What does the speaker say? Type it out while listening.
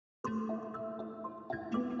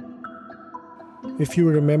If you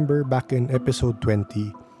remember back in episode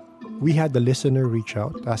 20, we had a listener reach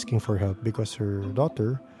out asking for help because her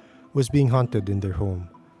daughter was being haunted in their home.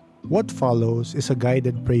 What follows is a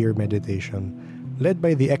guided prayer meditation led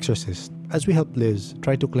by the exorcist as we help Liz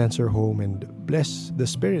try to cleanse her home and bless the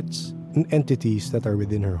spirits and entities that are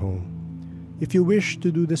within her home. If you wish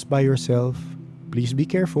to do this by yourself, please be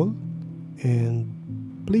careful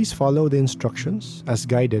and please follow the instructions as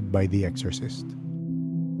guided by the exorcist.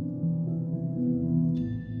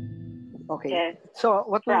 Okay. Yes. So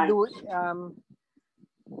what we'll Frank. do,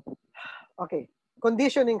 okay,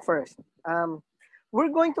 conditioning first. We're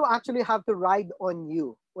going to actually have to ride on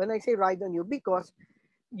you. When I say ride on you, because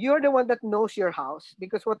you're the one that knows your house.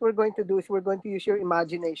 Because what we're going to do is we're going to use your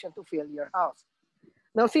imagination to fill your house.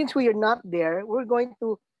 Now, since we are not there, we're going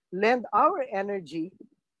to lend our energy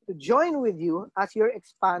to join with you as you're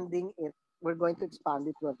expanding it. We're going to expand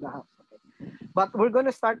it throughout the house. Okay? But we're going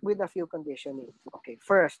to start with a few conditioning. Okay,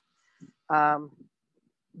 first,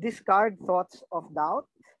 discard thoughts of doubt,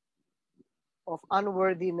 of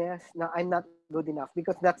unworthiness. Now, I'm not good enough,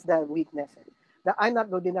 because that's the weakness. That I'm not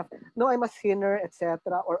good enough. No, I'm a sinner, etc.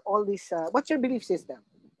 Or all this. What's your belief system?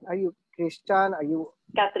 Are you Christian? Are you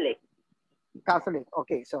Catholic. Catholic?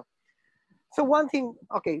 Okay, so one thing.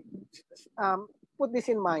 Okay, um, put this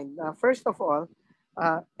in mind. First of all,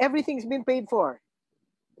 everything's been paid for.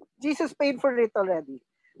 Jesus paid for it already.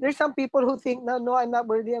 There's some people who think, no, no, I'm not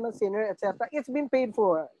worthy, I'm a sinner, etc. It's been paid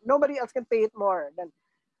for. Nobody else can pay it more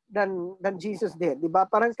than Jesus did. Diba?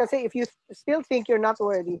 Parang kasi if you still think you're not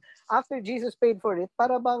worthy, after Jesus paid for it,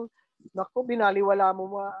 para bang, naku, binaliwala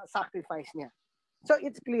mo sacrifice niya. So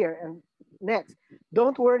it's clear. And next,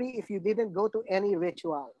 don't worry if you didn't go to any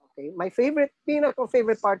ritual. Okay, my favorite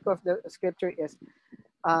part of the scripture is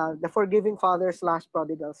the forgiving father's last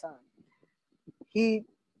prodigal son.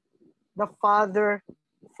 The father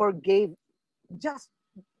forgave just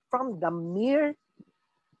from the mere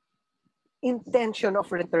intention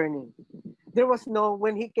of returning. There was no,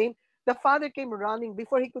 when he came, the father came running.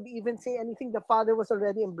 Before he could even say anything, the father was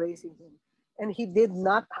already embracing him. And he did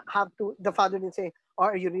not have to, the father didn't say, oh,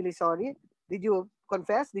 are you really sorry? Did you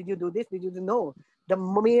confess? Did you do this? Did you do? No. The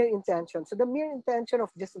mere intention. So the mere intention of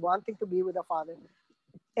just wanting to be with the father,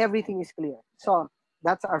 everything is clear. So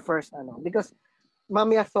that's our first ano. Because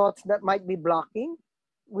mamaya thoughts that might be blocking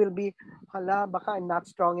will be, hala, baka I'm not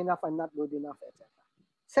strong enough, I'm not good enough, etc.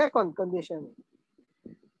 Second condition,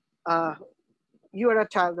 uh, you are a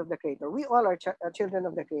child of the Creator. We all are children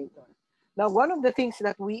of the Creator. Now, one of the things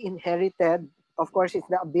that we inherited, of course, is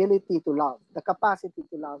the ability to love, the capacity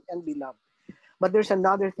to love and be loved. But there's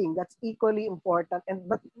another thing that's equally important,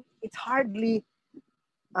 but it's hardly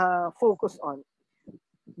focused on.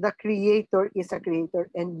 The Creator is a creator,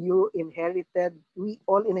 and we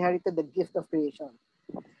all inherited the gift of creation.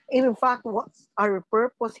 And in fact, what our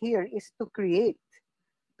purpose here is to create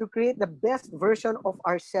the best version of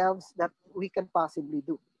ourselves that we can possibly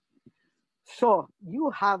do. So you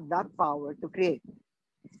have that power to create.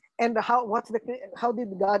 And how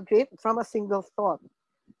did God create? From a single thought.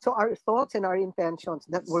 So our thoughts and our intentions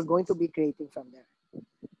that we're going to be creating from there.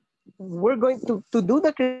 We're going to do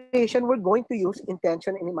the creation, we're going to use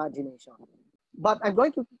intention and imagination. But I'm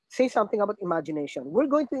going to say something about imagination. We're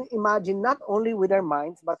going to imagine not only with our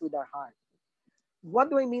minds, but with our heart. What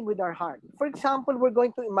do I mean with our heart? For example, we're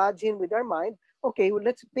going to imagine with our mind, okay, well,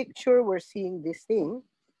 let's picture we're seeing this thing.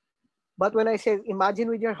 But when I say imagine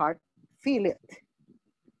with your heart, feel it.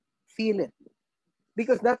 Feel it.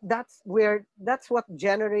 Because that's what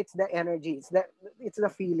generates the energy. It's the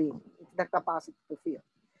feeling. It's the capacity to feel.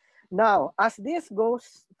 Now, as this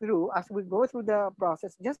goes through, as we go through the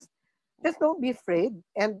process, just don't be afraid.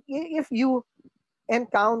 And if you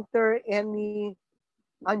encounter any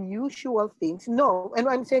unusual things, no, and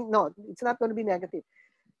I'm saying no, it's not going to be negative.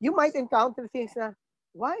 You might encounter things that,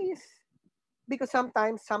 because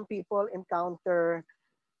sometimes some people encounter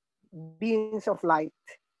beings of light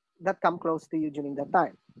that come close to you during that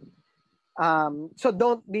time. So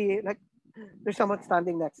don't be like, there's someone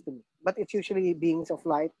standing next to me, but it's usually beings of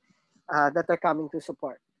light that are coming to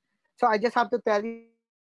support. So I just have to tell you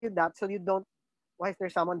that so you don't, why is there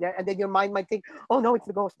someone there? And then your mind might think, oh no, it's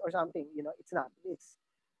the ghost or something. It's not. It's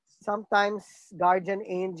sometimes guardian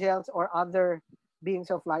angels or other beings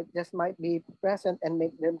of light just might be present and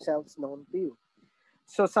make themselves known to you.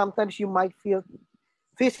 So sometimes you might feel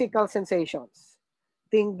physical sensations,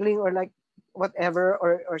 tingling or like whatever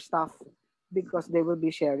or stuff, because they will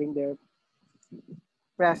be sharing their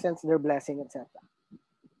presence, their blessing, etc.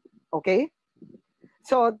 Okay?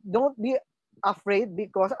 So don't be afraid,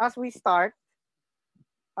 because as we start,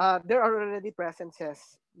 there are already presences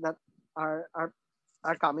that are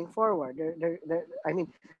are coming forward. I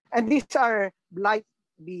mean, and these are light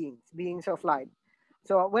beings, beings of light.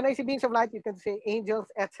 So when I say beings of light, you can say angels,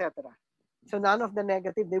 etc. So none of the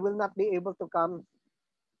negative, they will not be able to come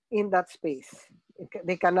in that space.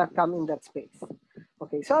 They cannot come in that space.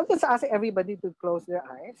 Okay, so I'll just ask everybody to close their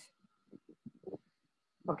eyes.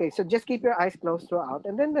 Okay, so just keep your eyes closed throughout.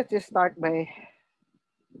 And then let's just start by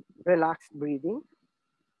relaxed breathing.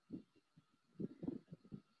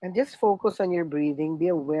 And just focus on your breathing. Be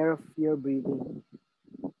aware of your breathing.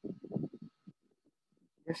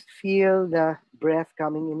 Just feel the breath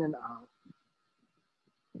coming in and out.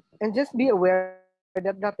 And just be aware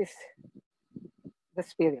that that is the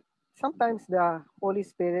Spirit. Sometimes the Holy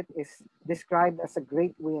Spirit is described as a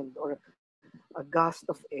great wind or a gust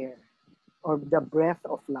of air or the breath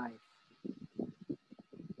of life.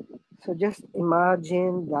 So just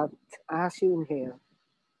imagine that as you inhale,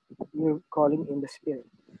 you're calling in the Spirit.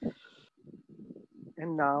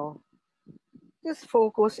 And now, just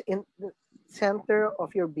focus in the center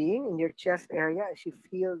of your being, in your chest area, as you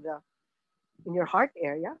feel in your heart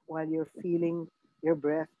area, while you're feeling your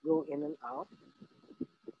breath go in and out.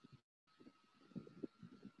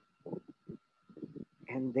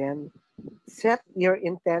 And then set your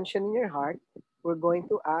intention in your heart. We're going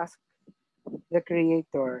to ask the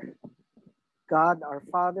Creator, God, our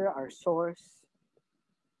Father, our Source,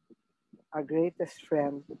 our greatest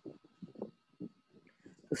friend,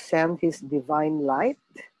 to send His divine light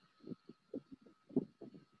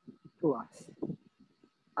to us.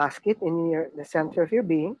 Ask it in the center of your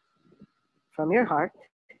being, from your heart.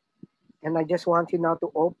 And I just want you now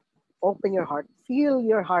to open your heart. Feel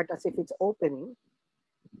your heart as if it's opening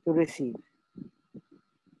to receive.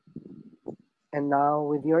 And now,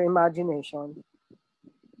 with your imagination,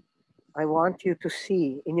 I want you to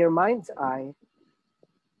see in your mind's eye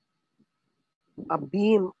a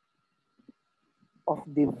beam of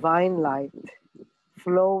divine light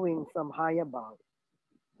flowing from high above,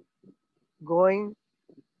 going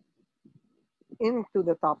into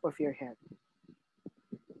the top of your head.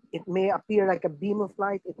 It may appear like a beam of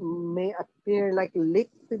light. It may appear like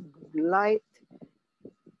liquid light.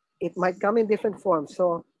 It might come in different forms.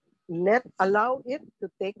 So allow it to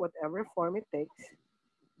take whatever form it takes,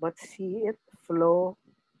 but see it flow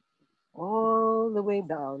all the way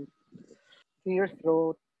down to your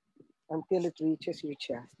throat until it reaches your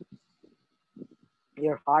chest,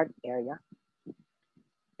 your heart area,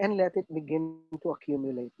 and let it begin to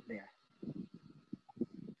accumulate there.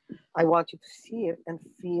 I want you to see it and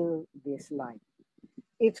feel this light.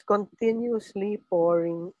 It's continuously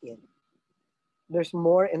pouring in. There's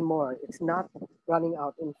more and more. It's not running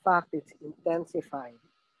out. In fact, it's intensifying.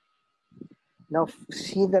 Now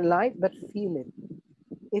see the light, but feel it.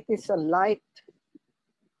 It is a light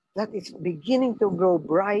that is beginning to grow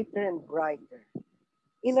brighter and brighter.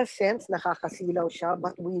 In a sense, nakakasilaw siya,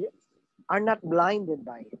 but we are not blinded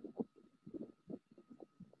by it.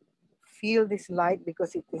 Feel this light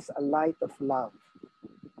because it is a light of love.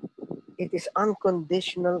 It is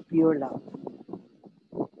unconditional, pure love.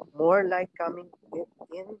 More light coming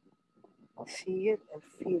in, see it and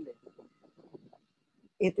feel it.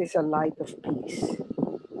 It is a light of peace.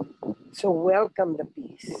 So welcome the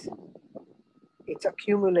peace. It's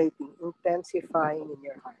accumulating, intensifying in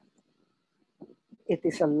your heart. It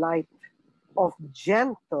is a light of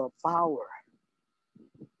gentle power.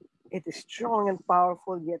 It is strong and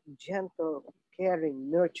powerful, yet gentle,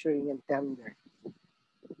 caring, nurturing, and tender.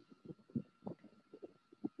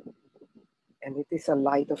 And it is a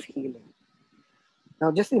light of healing.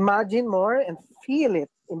 Now just imagine more and feel it.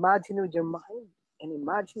 Imagine with your mind and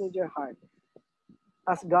imagine with your heart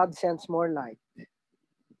as God sends more light.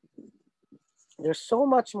 There's so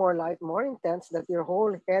much more light, more intense, that your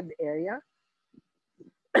whole head area,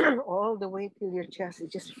 all the way till your chest, is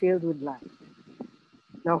just filled with light.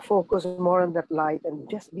 Now focus more on that light and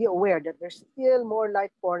just be aware that there's still more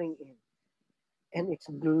light pouring in. And it's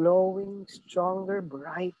glowing stronger,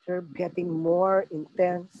 brighter, getting more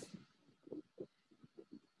intense.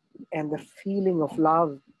 And the feeling of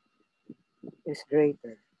love is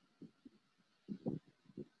greater.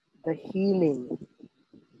 The healing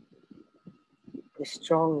is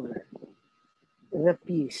stronger. The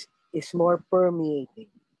peace is more permeating.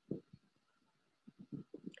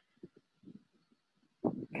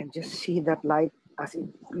 And just see that light as it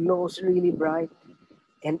glows really bright.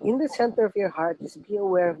 And in the center of your heart, just be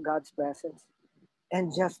aware of God's presence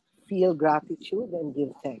and just feel gratitude and give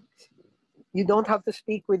thanks. You don't have to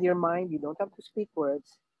speak with your mind. You don't have to speak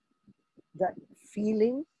words. That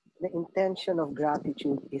feeling, the intention of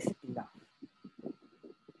gratitude is enough.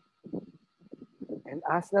 And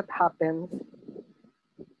as that happens,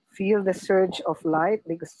 Feel the surge of light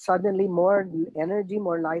because suddenly more energy,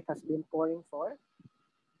 more light has been pouring forth.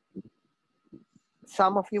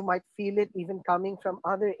 Some of you might feel it even coming from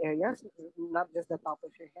other areas, not just the top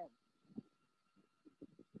of your head.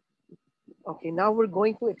 Okay, now we're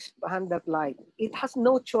going to expand that light. It has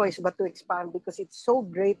no choice but to expand because it's so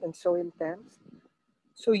great and so intense.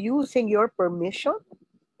 So using your permission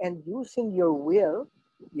and using your will,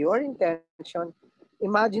 your intention,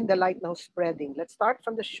 imagine the light now spreading. Let's start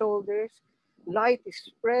from the shoulders. Light is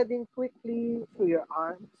spreading quickly through your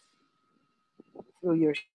arms,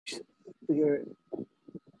 through your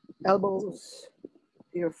elbows,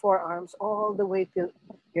 to your forearms, all the way to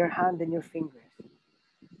your hand and your fingers.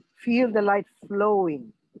 Feel the light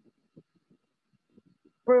flowing,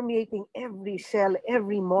 permeating every cell,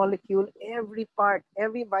 every molecule, every part,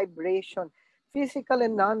 every vibration, physical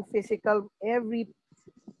and non-physical, every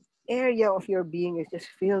area of your being is just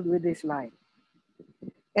filled with this light.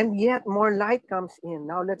 And yet more light comes in.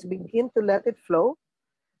 Now let's begin to let it flow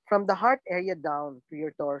from the heart area down to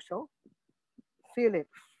your torso. Feel it,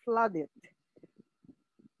 flood it,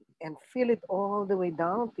 and feel it all the way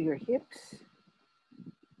down to your hips.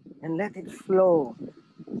 And let it flow.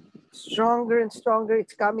 Stronger and stronger,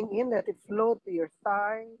 it's coming in. Let it flow to your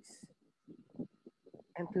thighs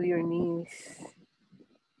and to your knees,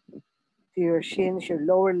 to your shins, your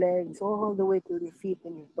lower legs, all the way to your feet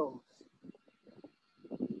and your toes.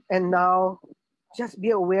 And now, just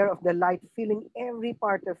be aware of the light filling every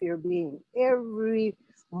part of your being, every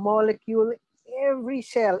molecule, every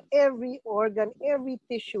cell, every organ, every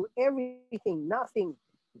tissue, everything, nothing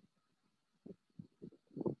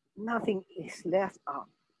is left out.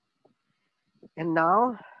 And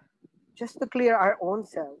now, just to clear our own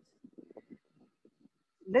cells,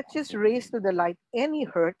 let's just raise to the light any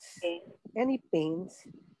hurts, Okay. any pains,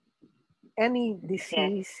 any Yes.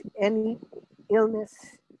 disease, any illness,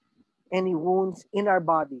 any wounds in our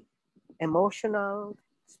body, emotional,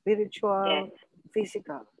 Yes. spiritual,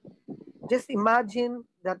 physical. Just imagine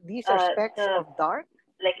that these are specks The of dark,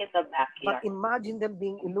 like in the but backyard. imagine them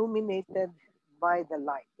being illuminated by the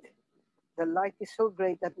light. The light is so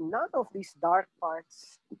great that none of these dark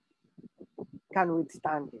parts can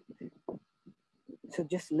withstand it. So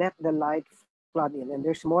just let the light flood in. And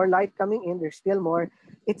there's more light coming in, there's still more.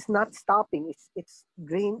 It's not stopping, it's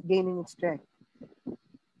gaining in strength.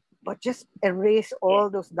 But just erase Yes. all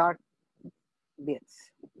those dark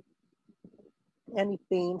bits. Any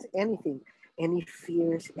pains, anything, any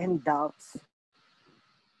fears, any doubts.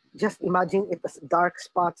 Just imagine it as dark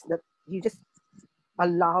spots that you just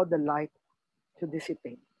allow the light to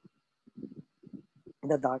dissipate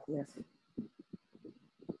the darkness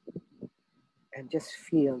and just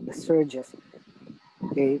feel the surges.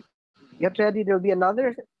 Okay, get ready. There'll be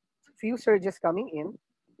another few surges coming in,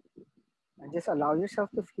 and just allow yourself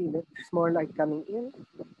to feel it. There's more light coming in,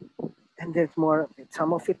 and there's more of it.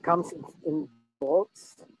 Some of it comes in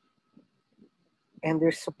bolts, and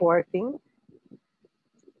they're supporting.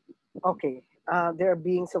 Okay, there are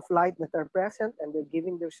beings of light that are present, and they're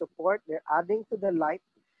giving their support. They're adding to the light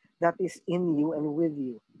that is in you and with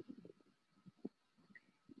you.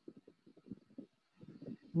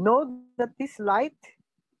 Know that this light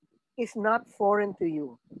is not foreign to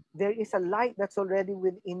you. There is a light that's already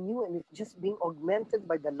within you, and it's just being augmented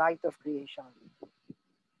by the light of creation.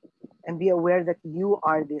 And be aware that you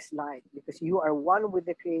are this light because you are one with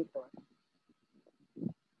the Creator.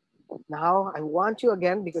 Now, I want you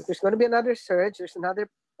again, because there's going to be another surge, there's another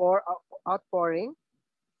outpouring.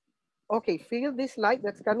 Okay, feel this light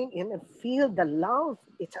that's coming in and feel the love.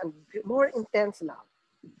 It's a more intense love,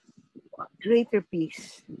 a greater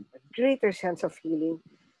peace, a greater sense of healing,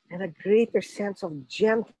 and a greater sense of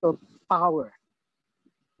gentle power.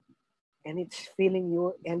 And it's filling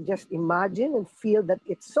you, and just imagine and feel that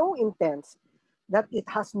it's so intense that it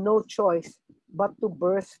has no choice but to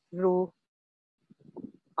burst through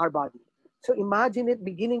our body. So imagine it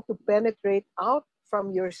beginning to penetrate out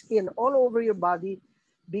from your skin, all over your body,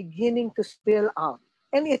 beginning to spill out.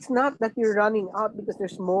 And it's not that you're running out because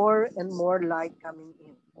there's more and more light coming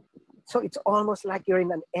in. So it's almost like you're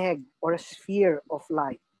in an egg or a sphere of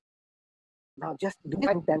light. Now just do it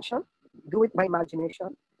by intention, do it by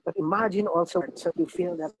imagination, but imagine also so you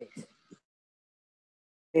feel that place.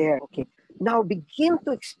 There, okay. Now begin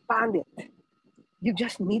to expand it. You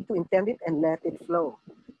just need to intend it and let it flow.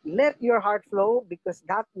 Let your heart flow because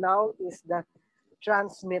that now is the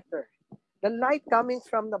transmitter. The light coming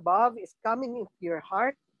from above is coming into your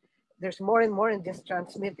heart. There's more and more, and just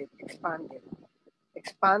transmit it, expand it.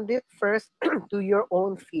 Expand it first to your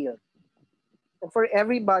own field. And for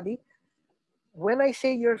everybody, when I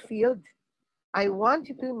say your field, I want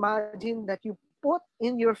you to imagine that put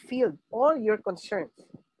in your field all your concerns,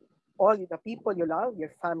 all the people you love,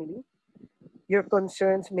 your family, your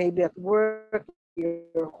concerns maybe at work,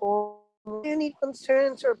 your home, any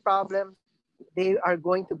concerns or problems, they are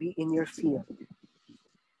going to be in your field.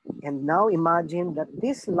 And now imagine that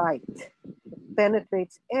this light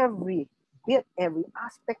penetrates every bit, every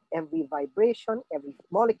aspect, every vibration, every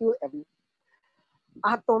molecule, every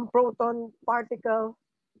atom, proton, particle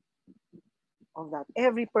of that.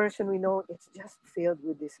 Every person we know, it's just filled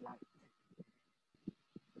with this light.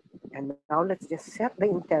 And now let's just set the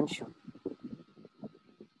intention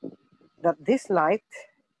that this light,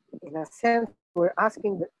 in a sense, we're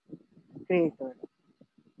asking the Creator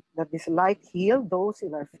that this light heal those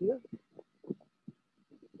in our field.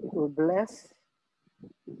 It will bless,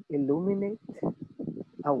 illuminate,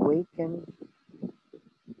 awaken,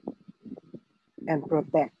 and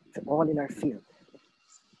protect all in our field.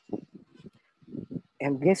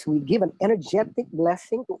 And this, we give an energetic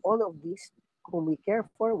blessing to all of these whom we care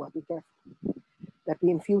for, what we care for. That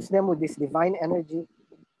we infuse them with this divine energy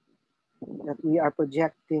that we are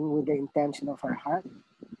projecting with the intention of our heart.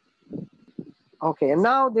 Okay, and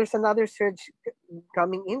now there's another surge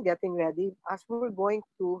coming in, getting ready. As we're going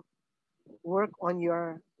to work on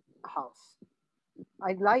your house,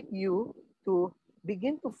 I'd like you to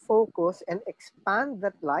begin to focus and expand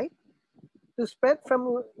that light to spread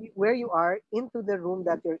from where you are into the room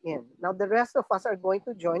that you're in. Now, the rest of us are going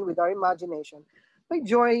to join with our imagination by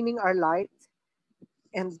joining our light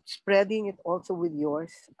and spreading it also with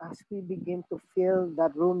yours as we begin to fill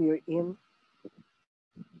that room you're in.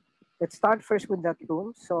 Let's start first with that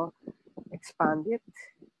room. So expand it.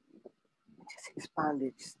 Just expand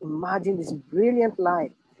it. Just imagine this brilliant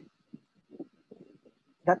light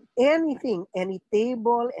that anything, any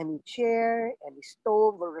table, any chair, any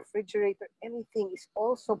stove or refrigerator, anything is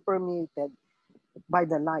also permeated by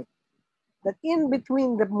the light. That in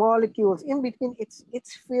between the molecules, in between, it's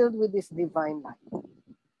filled with this divine light.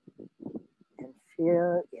 And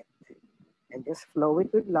fill it. And just flow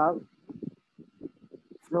it with love.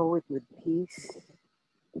 Flow it with peace,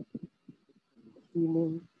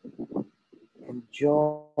 healing, and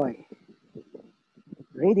joy.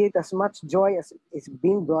 Radiate as much joy as is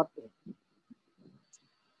being brought in.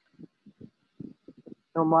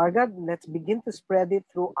 Now, Margaret, let's begin to spread it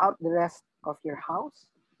throughout the rest of your house.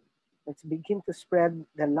 Let's begin to spread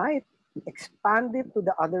the light, expand it to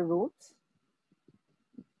the other rooms.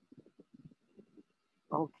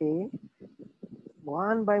 Okay.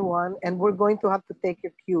 One by one, and we're going to have to take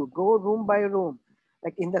your cue. Go room by room.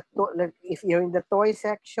 Like like if you're in the toy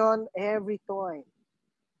section, every toy,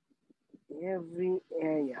 every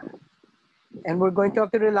area. And we're going to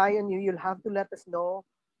have to rely on you. You'll have to let us know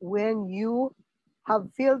when you have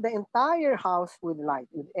filled the entire house with light,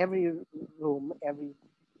 with every room, every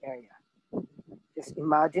area. Just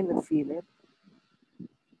imagine and feel it.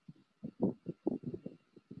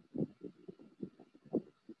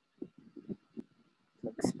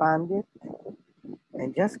 Expand it.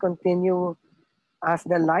 And just continue as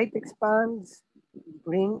the light expands.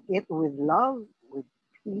 Bring it with love, with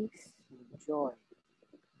peace, with joy.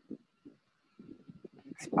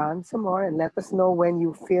 Expand some more and let us know when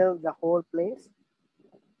you fill the whole place.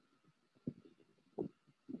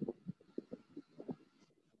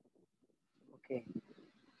 Okay.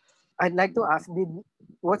 I'd like to ask,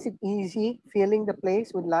 was it easy filling the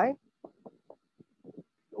place with light?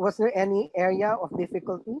 Was there any area of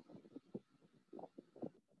difficulty?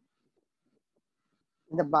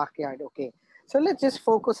 In the backyard, okay. So let's just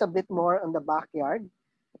focus a bit more on the backyard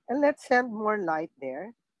and let's send more light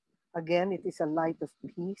there. Again, it is a light of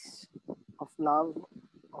peace, of love,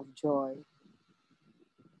 of joy,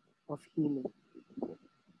 of healing.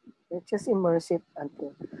 Let's just immerse it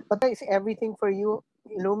until. But is everything for you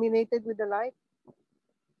illuminated with the light?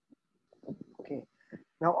 Okay.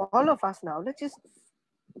 Now, all of us now, let's just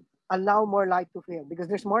allow more light to fill because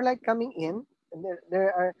there's more light coming in. And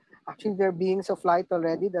there are beings of light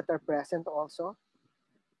already that are present also.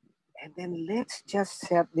 And then let's just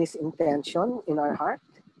set this intention in our heart.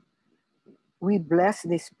 We bless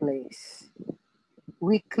this place.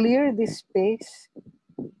 We clear this space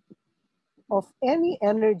of any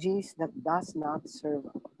energies that does not serve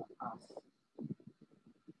us.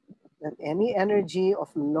 That any energy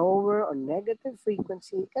of lower or negative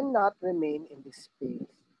frequency cannot remain in this space.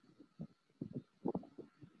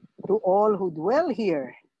 To all who dwell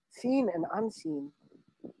here, seen and unseen,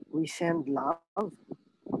 we send love,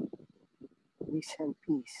 we send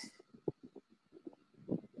peace,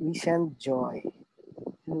 we send joy,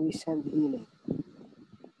 and we send healing.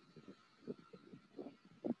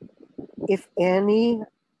 If any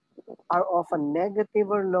are of a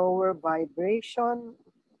negative or lower vibration,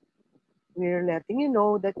 we're letting you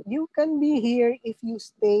know that you can be here if you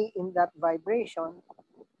stay in that vibration.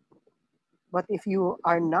 But if you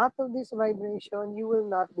are not of this vibration, you will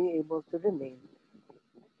not be able to remain.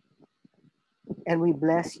 And we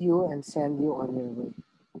bless you and send you on your way.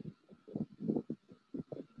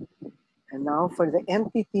 And now for the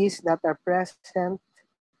entities that are present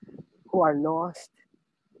who are lost,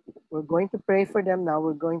 we're going to pray for them now.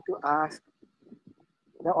 We're going to ask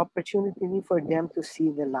the opportunity for them to see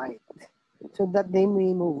the light so that they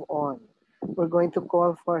may move on. We're going to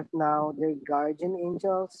call forth now their guardian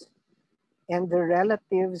angels and the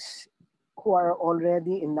relatives who are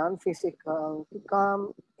already in non-physical to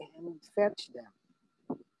come and fetch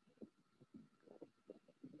them.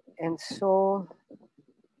 And so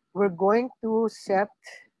we're going to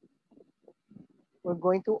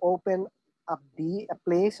open a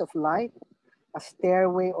place of light, a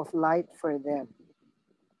stairway of light for them.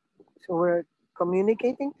 So we're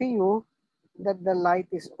communicating to you that the light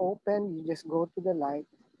is open. You just go to the light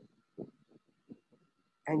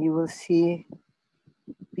and you will see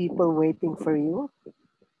people waiting for you.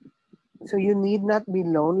 So you need not be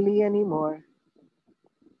lonely anymore.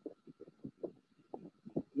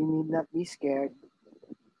 You need not be scared.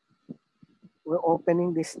 We're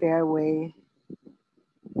opening the stairway.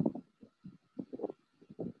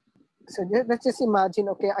 So let's just imagine,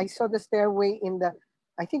 okay, I saw the stairway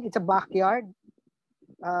I think it's a backyard.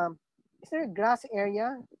 Is there a grass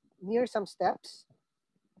area near some steps?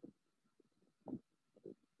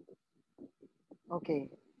 Okay.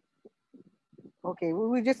 Okay,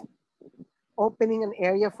 we're just opening an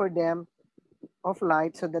area for them of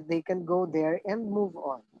light so that they can go there and move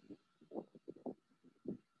on.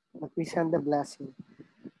 But we send the blessing.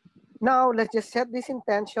 Now, let's just set this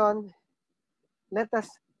intention. Let us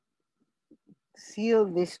seal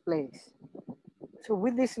this place. So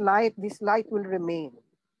with this light will remain.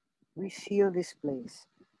 We seal this place.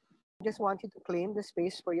 I just want you to claim the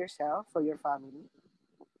space for yourself, for your family,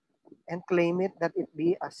 and claim it that it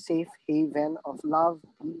be a safe haven of love,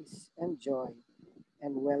 peace, and joy,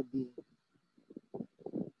 and well-being.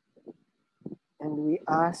 And we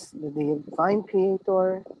ask the divine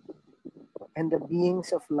creator and the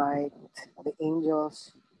beings of light, the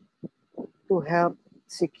angels, to help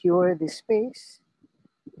secure this space.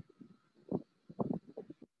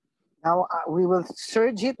 Now we will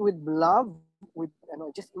surge it with love,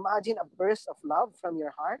 just imagine a burst of love from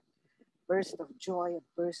your heart, burst of joy, a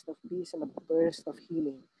burst of peace, and a burst of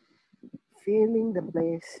healing. Filling the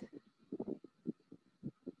place.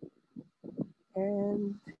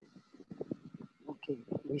 And okay,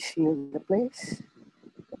 we seal the place.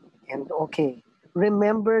 And okay,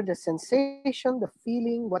 remember the sensation, the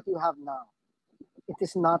feeling, what you have now. It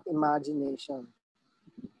is not imagination.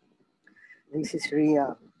 This is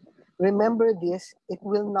real. Remember this, it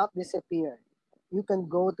will not disappear. You can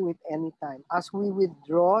go to it anytime. As we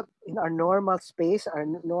withdraw in our normal space, our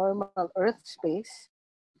normal earth space,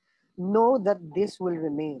 know that this will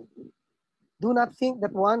remain. Do not think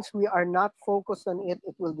that once we are not focused on it,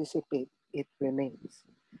 it will dissipate. It remains.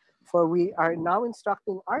 For we are now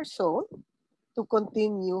instructing our soul to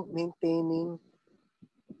continue maintaining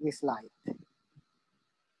this light.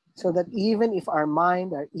 So that even if our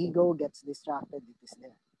mind, our ego gets distracted, it is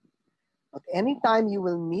there. But anytime you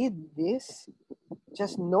will need this,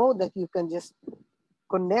 just know that you can just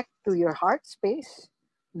connect to your heart space,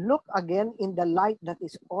 look again in the light that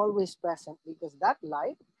is always present, because that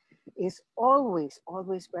light is always,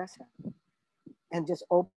 always present. And just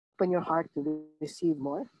open your heart to receive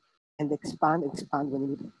more and expand when you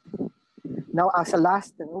need it. Now, as a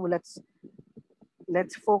last,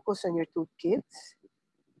 let's focus on your two kids.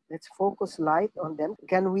 Let's focus light on them.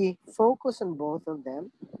 Can we focus on both of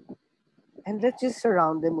them? And let's just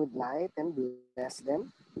surround them with light and bless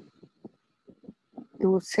them.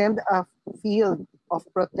 To send a field of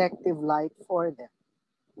protective light for them.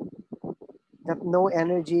 That no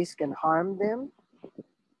energies can harm them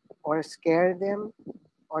or scare them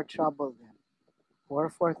or trouble them. Pour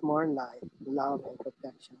forth more light, love, and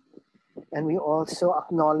protection. And we also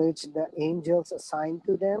acknowledge the angels assigned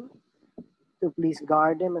to them to please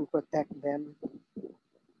guard them and protect them,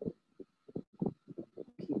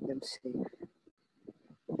 keep them safe.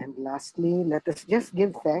 And lastly, let us just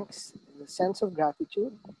give thanks in a sense of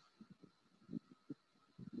gratitude.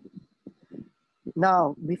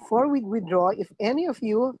 Now, before we withdraw, if any of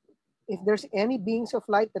you, if there's any beings of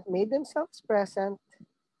light that made themselves present,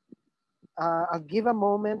 I'll give a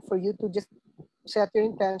moment for you to just set your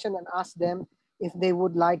intention and ask them if they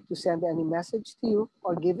would like to send any message to you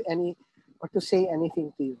or give any, or to say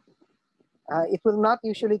anything to you. It will not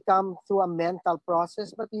usually come through a mental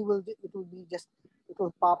process, but it will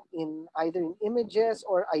pop in either in images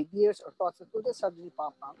or ideas or thoughts that will just suddenly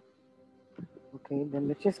pop up. Okay, then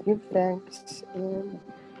let's just give thanks, and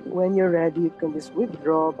when you're ready, you can just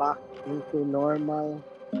withdraw back into our normal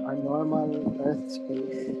earth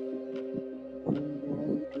space, and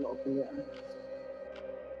then you can open your eyes.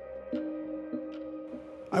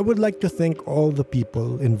 I would like to thank all the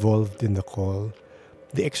people involved in the call,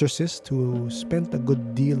 the exorcist who spent a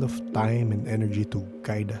good deal of time and energy to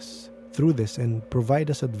guide us through this and provide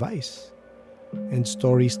us advice and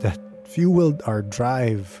stories that fueled our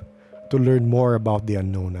drive to learn more about the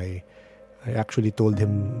unknown. I actually told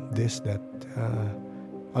him this, that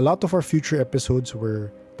a lot of our future episodes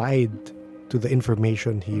were tied to the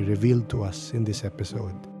information he revealed to us in this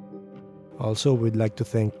episode. Also, we'd like to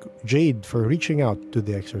thank Jade for reaching out to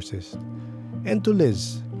The Exorcist, and to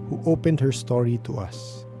Liz, who opened her story to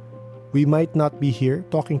us. We might not be here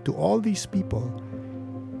talking to all these people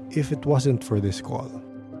if it wasn't for this call.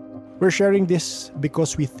 We're sharing this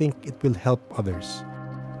because we think it will help others.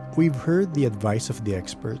 We've heard the advice of the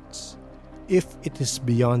experts. If it is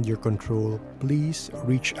beyond your control, please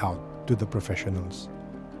reach out to the professionals.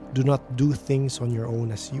 Do not do things on your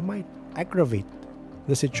own, as you might aggravate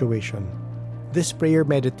the situation. This prayer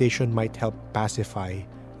meditation might help pacify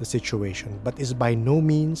the situation, but is by no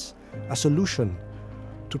means a solution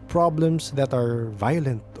to problems that are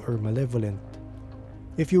violent or malevolent.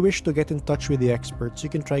 If you wish to get in touch with the experts, you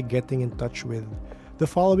can try getting in touch with the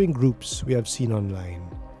following groups we have seen online.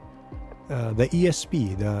 The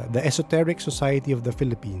ESP, the Esoteric Society of the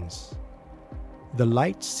Philippines. The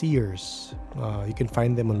Light Seers. You can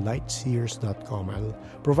find them on lightseers.com. I'll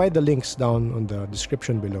provide the links down on the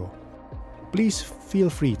description below. Please feel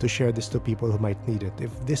free to share this to people who might need it.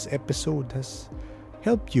 If this episode has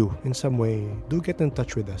helped you in some way, do get in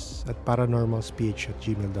touch with us at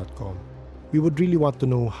paranormalsph@gmail.com. We would really want to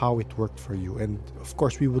know how it worked for you. And of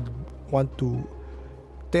course, we would want to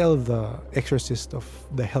tell the exorcist of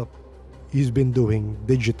the help he's been doing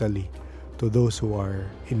digitally to those who are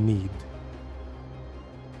in need.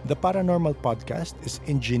 The Paranormal Podcast is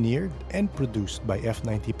engineered and produced by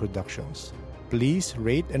F90 Productions. Please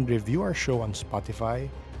rate and review our show on Spotify,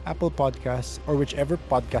 Apple Podcasts, or whichever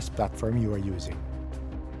podcast platform you are using.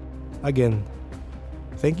 Again,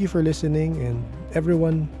 thank you for listening, and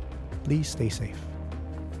everyone, please stay safe.